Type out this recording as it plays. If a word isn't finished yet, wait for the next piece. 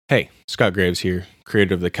Hey, Scott Graves here,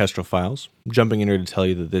 creator of the Kestrel Files, jumping in here to tell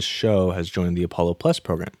you that this show has joined the Apollo Plus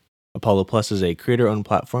program. Apollo Plus is a creator-owned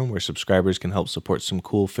platform where subscribers can help support some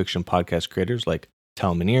cool fiction podcast creators like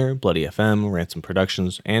Tal Minear, Bloody FM, Ransom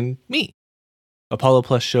Productions, and me. Apollo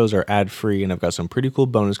Plus shows are ad-free and I've got some pretty cool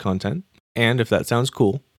bonus content, and if that sounds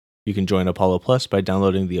cool, you can join Apollo Plus by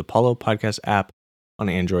downloading the Apollo Podcast app on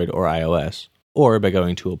Android or iOS, or by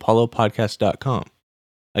going to apollopodcast.com.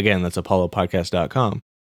 Again, that's apollopodcast.com.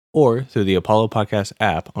 Or through the Apollo Podcast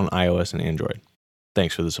app on iOS and Android.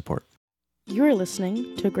 Thanks for the support. You are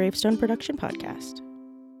listening to a Gravestone production podcast.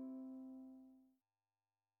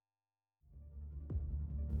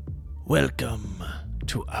 Welcome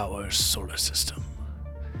to our solar system.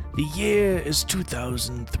 The year is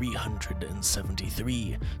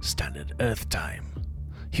 2373 Standard Earth Time.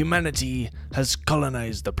 Humanity has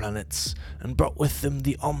colonized the planets and brought with them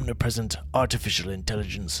the omnipresent artificial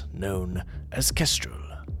intelligence known as Kestrel.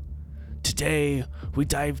 Today, we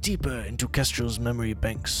dive deeper into Kestrel's memory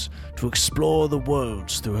banks to explore the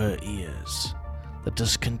worlds through her ears. Let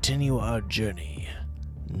us continue our journey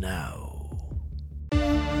now.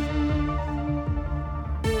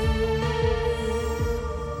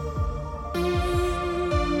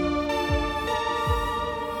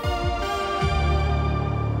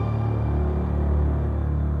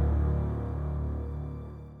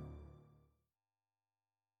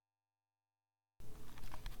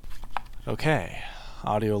 Okay,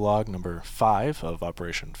 audio log number 5 of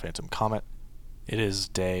Operation Phantom Comet. It is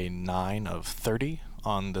day 9 of 30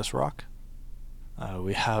 on this rock.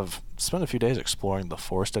 We have spent a few days exploring the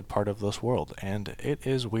forested part of this world, and it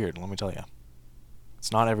is weird, let me tell you.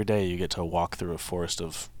 It's not every day you get to walk through a forest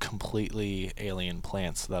of completely alien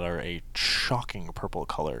plants that are a shocking purple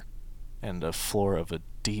color and a floor of a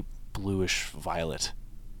deep bluish violet.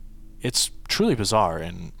 It's truly bizarre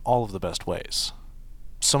in all of the best ways.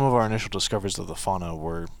 Some of our initial discoveries of the fauna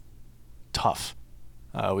were tough.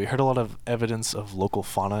 We heard a lot of evidence of local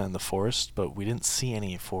fauna in the forest, but we didn't see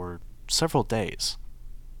any for several days.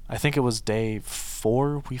 I think it was day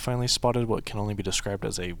 4 we finally spotted what can only be described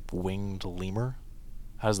as a winged lemur.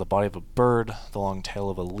 It has the body of a bird, the long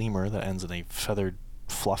tail of a lemur that ends in a feathered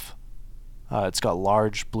fluff. It's got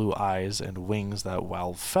large blue eyes and wings that,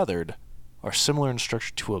 while feathered, are similar in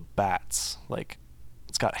structure to a bat's, like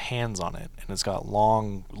it's got hands on it, and it's got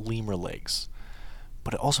long lemur legs.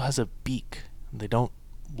 But it also has a beak. They don't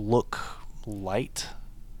look light,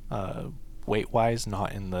 weight-wise,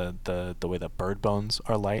 not in the way that bird bones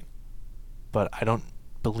are light. But I don't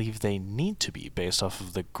believe they need to be based off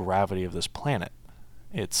of the gravity of this planet.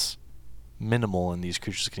 It's minimal, and these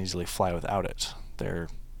creatures can easily fly without it. They're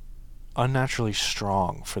unnaturally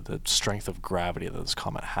strong for the strength of gravity that this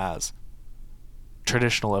comet has.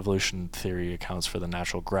 Traditional evolution theory accounts for the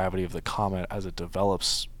natural gravity of the comet as it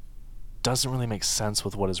develops doesn't really make sense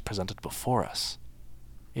with what is presented before us.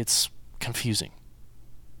 It's confusing.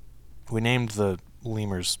 We named the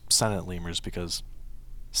lemurs Senate lemurs because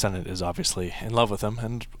Senate is obviously in love with them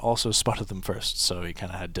and also spotted them first, so he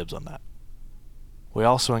kind of had dibs on that. We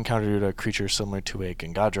also encountered a creature similar to a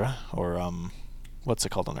gangadra, or what's it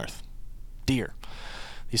called on Earth? Deer.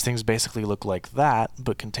 These things basically look like that,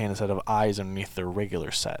 but contain a set of eyes underneath their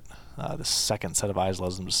regular set. The second set of eyes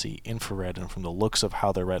allows them to see infrared, and from the looks of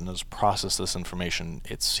how their retinas process this information,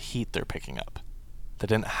 it's heat they're picking up. They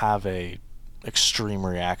didn't have a extreme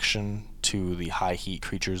reaction to the high heat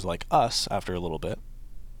creatures like us after a little bit,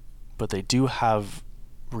 but they do have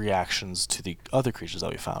reactions to the other creatures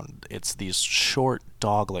that we found. It's these short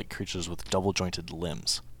dog-like creatures with double-jointed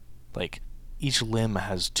limbs. Like, each limb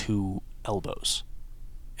has 2 elbows.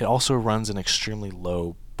 It also runs an extremely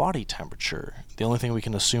low body temperature. The only thing we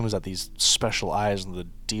can assume is that these special eyes in the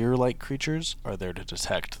deer-like creatures are there to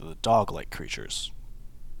detect the dog-like creatures.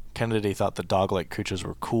 Kennedy thought the dog-like creatures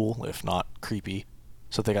were cool, if not creepy,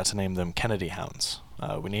 so they got to name them Kennedy hounds.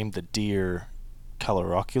 We named the deer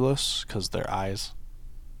Caloroculus because their eyes.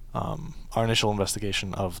 Our initial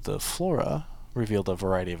investigation of the flora revealed a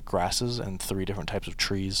variety of grasses and 3 different types of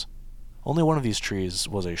trees. Only one of these trees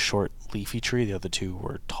was a short, leafy tree. The other 2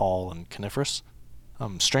 were tall and coniferous.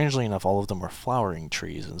 Strangely enough, all of them were flowering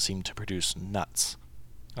trees and seemed to produce nuts.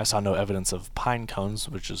 I saw no evidence of pine cones,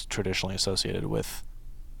 which is traditionally associated with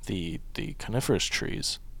the coniferous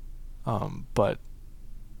trees. But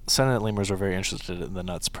Senate lemurs are very interested in the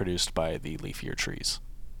nuts produced by the leafier trees.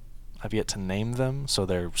 I've yet to name them, so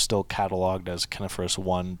they're still cataloged as coniferous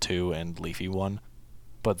 1, 2, and leafy 1,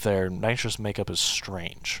 but their nitrous makeup is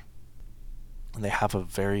strange. And they have a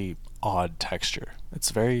very odd texture.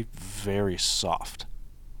 It's very, very soft,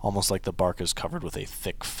 almost like the bark is covered with a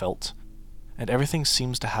thick felt, and everything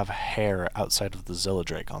seems to have hair outside of the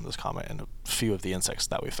zillidrake on this comet and a few of the insects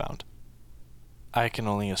that we found. I can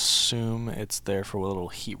only assume it's there for what little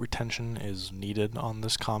heat retention is needed on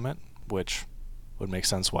this comet, which would make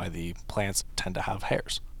sense why the plants tend to have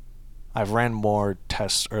hairs. I've ran more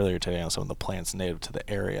tests earlier today on some of the plants native to the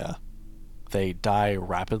area. They die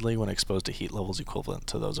rapidly when exposed to heat levels equivalent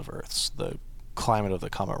to those of Earth's. The climate of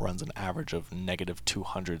the comet runs an average of negative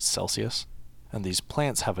 200 Celsius, and these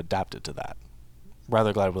plants have adapted to that.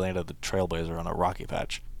 Rather glad we landed the Trailblazer on a rocky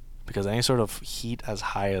patch, because any sort of heat as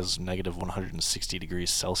high as negative 160 degrees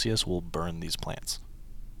Celsius will burn these plants.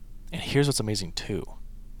 And here's what's amazing too.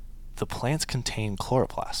 The plants contain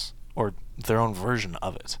chloroplasts, or their own version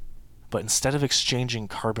of it. But instead of exchanging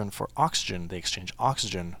carbon for oxygen, they exchange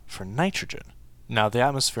oxygen for nitrogen. Now, the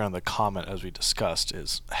atmosphere on the comet, as we discussed,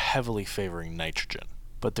 is heavily favoring nitrogen,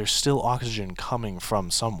 but there's still oxygen coming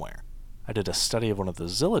from somewhere. I did a study of one of the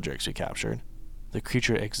zillidrakes we captured. The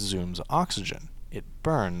creature exhumes oxygen. It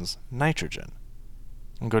burns nitrogen.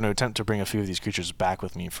 I'm going to attempt to bring a few of these creatures back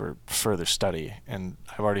with me for further study, and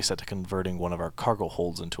I've already set to converting one of our cargo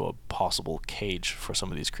holds into a possible cage for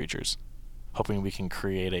some of these creatures, hoping we can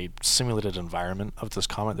create a simulated environment of this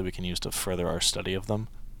comet that we can use to further our study of them.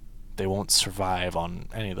 They won't survive on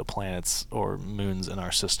any of the planets or moons in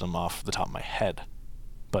our system off the top of my head.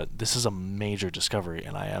 But this is a major discovery,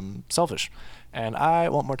 and I am selfish, and I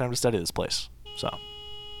want more time to study this place. So,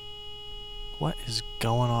 what is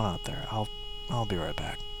going on out there? I'll be right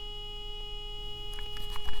back.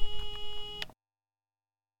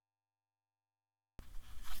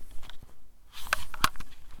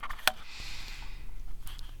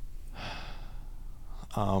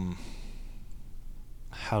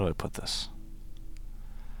 How do I put this?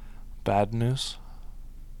 Bad news?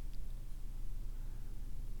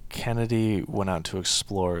 Kennedy went out to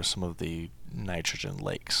explore some of the nitrogen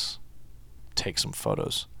lakes, take some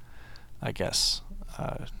photos, I guess.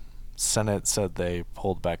 Senate said they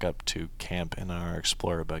pulled back up to camp in our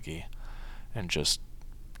Explorer buggy and just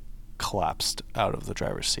collapsed out of the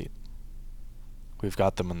driver's seat. We've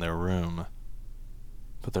got them in their room,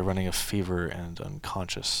 but they're running a fever and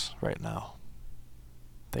unconscious right now.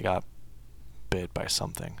 They got bit by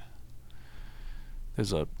something.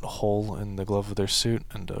 There's a hole in the glove of their suit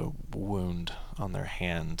and a wound on their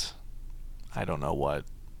hand. I don't know what.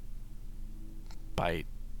 Bite,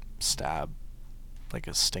 stab, like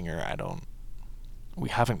a stinger. We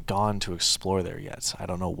haven't gone to explore there yet. I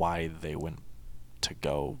don't know why they went to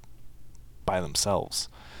go by themselves,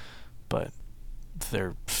 but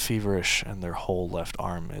they're feverish and their whole left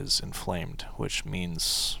arm is inflamed, which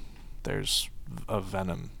means there's a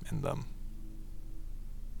venom in them.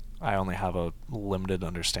 I only have a limited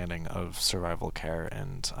understanding of survival care,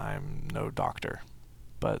 and I'm no doctor,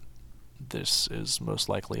 but this is most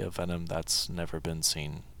likely a venom that's never been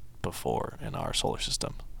seen before in our solar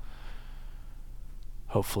system.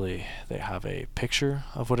 Hopefully they have a picture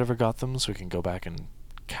of whatever got them so we can go back and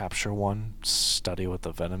capture one, study what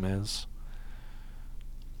the venom is.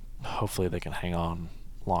 Hopefully they can hang on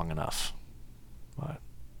long enough, but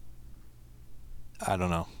I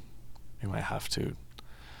don't know. We might have to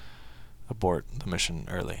abort the mission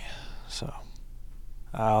early, so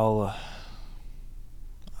I'll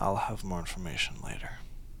have more information later.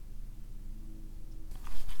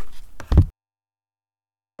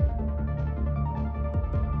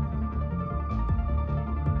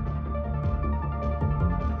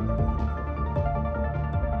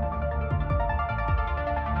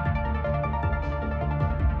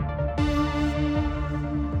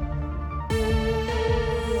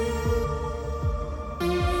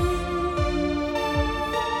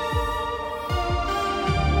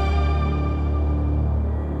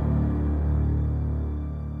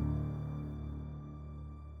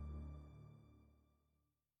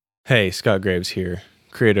 Hey, Scott Graves here,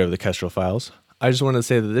 creator of the Kestrel Files. I just wanted to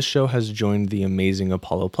say that this show has joined the amazing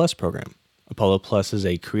Apollo Plus program. Apollo Plus is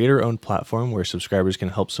a creator-owned platform where subscribers can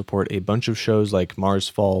help support a bunch of shows like Mars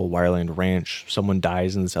Fall, Wireland Ranch, Someone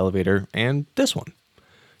Dies in This Elevator, and this one.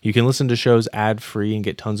 You can listen to shows ad-free and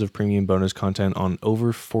get tons of premium bonus content on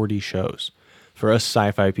over 40 shows. For us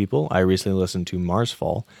sci-fi people, I recently listened to Mars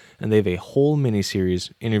Fall, and they have a whole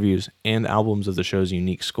miniseries, interviews, and albums of the show's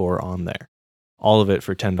unique score on there. All of it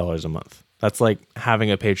for $10 a month. That's like having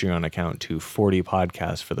a Patreon account to 40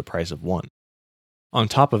 podcasts for the price of one. On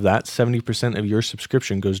top of that, 70% of your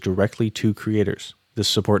subscription goes directly to creators. This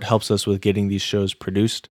support helps us with getting these shows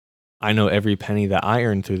produced. I know every penny that I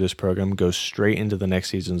earn through this program goes straight into the next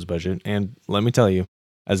season's budget, and let me tell you,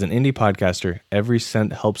 as an indie podcaster, every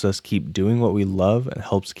cent helps us keep doing what we love and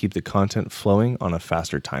helps keep the content flowing on a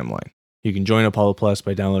faster timeline. You can join Apollo Plus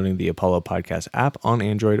by downloading the Apollo Podcast app on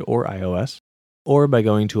Android or iOS, or by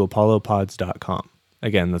going to apollopods.com.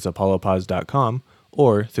 Again, that's apollopods.com,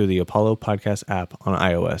 or through the Apollo Podcast app on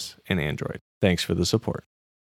iOS and Android. Thanks for the support.